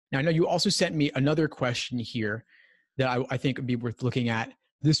Now, I know you also sent me another question here that I think would be worth looking at.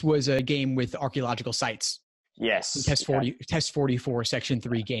 This was a game with archaeological sites. Yes. Test 44, section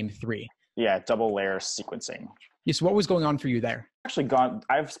 3, game 3. Yeah, double layer sequencing. Yes, what was going on for you there?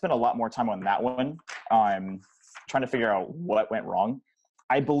 I've spent a lot more time on that one, trying to figure out what went wrong.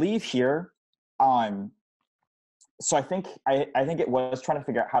 I believe here, so I think it was trying to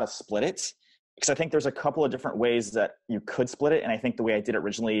figure out how to split it, because I think there's a couple of different ways that you could split it, and I think the way I did it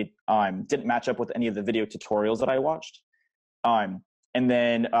originally didn't match up with any of the video tutorials that I watched. And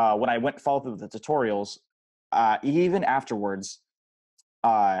then when I followed through the tutorials, even afterwards,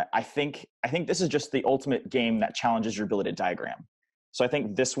 I think this is just the ultimate game that challenges your ability to diagram. So I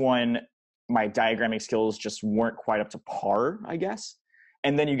think this one, my diagramming skills just weren't quite up to par, I guess.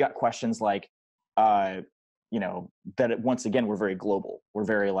 And then you got questions like, that once again, we're very global. We're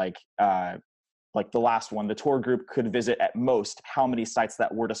very like the last one, the tour group could visit at most how many sites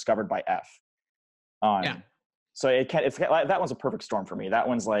that were discovered by F. So that one's a perfect storm for me. That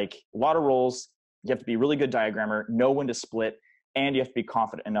one's like a lot of roles. You have to be a really good diagrammer, know when to split, and you have to be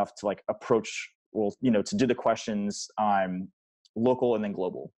confident enough to like approach, to do the questions local and then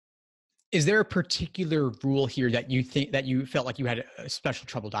global. Is there a particular rule here that you felt like you had a special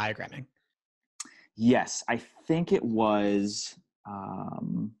trouble diagramming? Yes, I think it was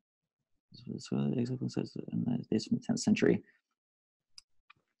in the 10th century.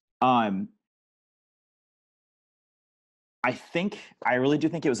 I really do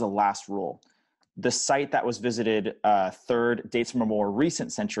think it was the last rule. The site that was visited third dates from a more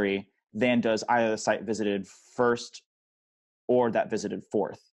recent century than does either the site visited first or that visited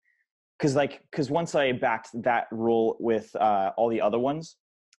fourth. Because once I backed that rule with all the other ones,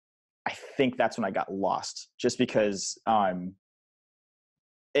 I think that's when I got lost, just because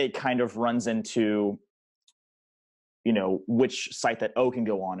it kind of runs into, which site that O can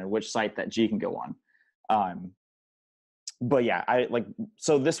go on or which site that G can go on. But yeah,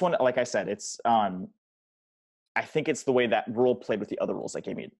 so this one, like I said, it's, I think it's the way that rule played with the other rules that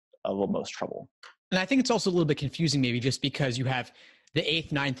gave me a little most trouble. And I think it's also a little bit confusing, maybe just because you have the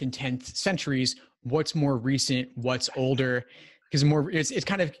 8th, 9th, and 10th centuries, what's more recent, what's older, because it's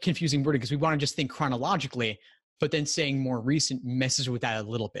kind of confusing wording because we want to just think chronologically, but then saying more recent messes with that a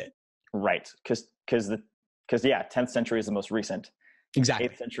little bit. Right. Because 10th century is the most recent. Exactly.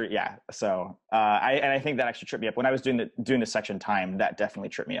 8th century. Yeah. So, I think that actually tripped me up when I was doing the section time. That definitely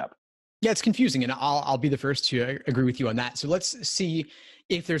tripped me up. Yeah, it's confusing, and I'll be the first to agree with you on that. So let's see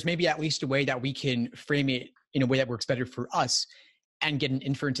if there's maybe at least a way that we can frame it in a way that works better for us and get an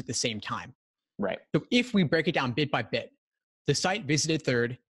inference at the same time. Right. So if we break it down bit by bit, the site visited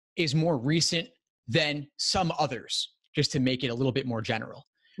third is more recent than some others, just to make it a little bit more general.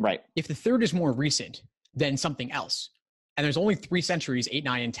 Right. If the third is more recent than something else, and there's only 3 centuries, 8,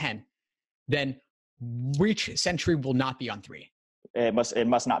 9, and 10, then which century will not be on 3? It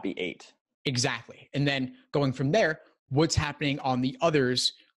must not be 8. Exactly. And then going from there, what's happening on the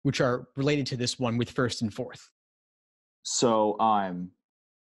others, which are related to this one with first and fourth? So,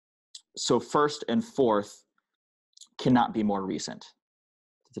 so first and fourth cannot be more recent.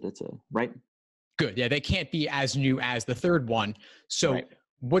 Right? Good. Yeah, they can't be as new as the third one. So right.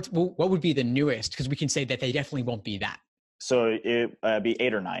 What would be the newest? Because we can say that they definitely won't be that. So it be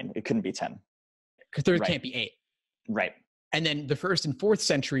 8 or 9. It couldn't be 10. Because third can't be 8. Right. And then the first and fourth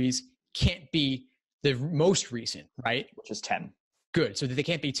centuries can't be the most recent, right? Which is 10. Good. So they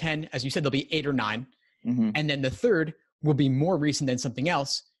can't be 10. As you said, they'll be 8 or 9. Mm-hmm. And then the third will be more recent than something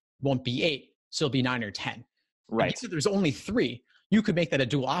else, won't be 8. So it'll be 9 or 10. Right. So there's only 3. You could make that a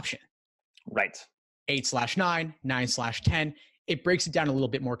dual option. Right. 8/9, 9/10. It breaks it down a little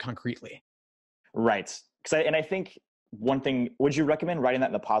bit more concretely. Right. I think one thing, would you recommend writing that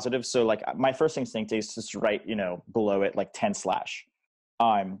in the positive? So like my first instinct is just to write, below it like 10/.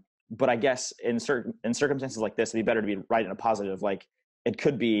 But I guess in circumstances like this, it'd be better to be writing a positive, like it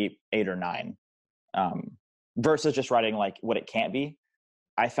could be 8 or 9, versus just writing like what it can't be.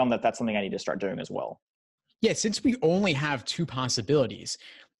 I found that that's something I need to start doing as well. Yeah, since we only have 2 possibilities,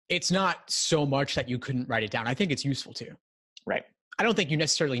 it's not so much that you couldn't write it down. I think it's useful too. Right. I don't think you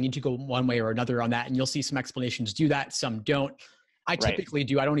necessarily need to go one way or another on that, and you'll see some explanations do that, some don't. I typically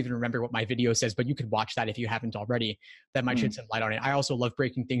do. I don't even remember what my video says, but you could watch that if you haven't already. That might shed some light on it. I also love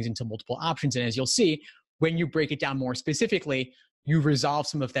breaking things into multiple options, and as you'll see, when you break it down more specifically, you resolve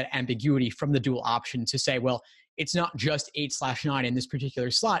some of that ambiguity from the dual option to say, well, it's not just 8/9 in this particular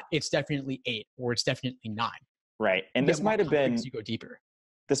slot. It's definitely 8, or it's definitely 9. Right. And this might have been, you go deeper.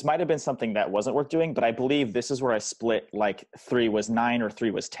 This might have been something that wasn't worth doing, but I believe this is where I split like 3 was 9 or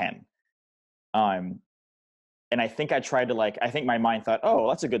 3 was 10. And I think I tried to I think my mind thought, oh,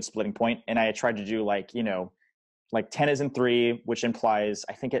 that's a good splitting point. And I tried to do like 10 is in 3, which implies,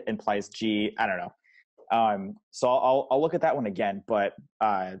 I think it implies G. I don't know. So I'll look at that one again, but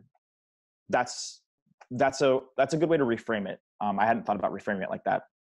that's a good way to reframe it. I hadn't thought about reframing it like that.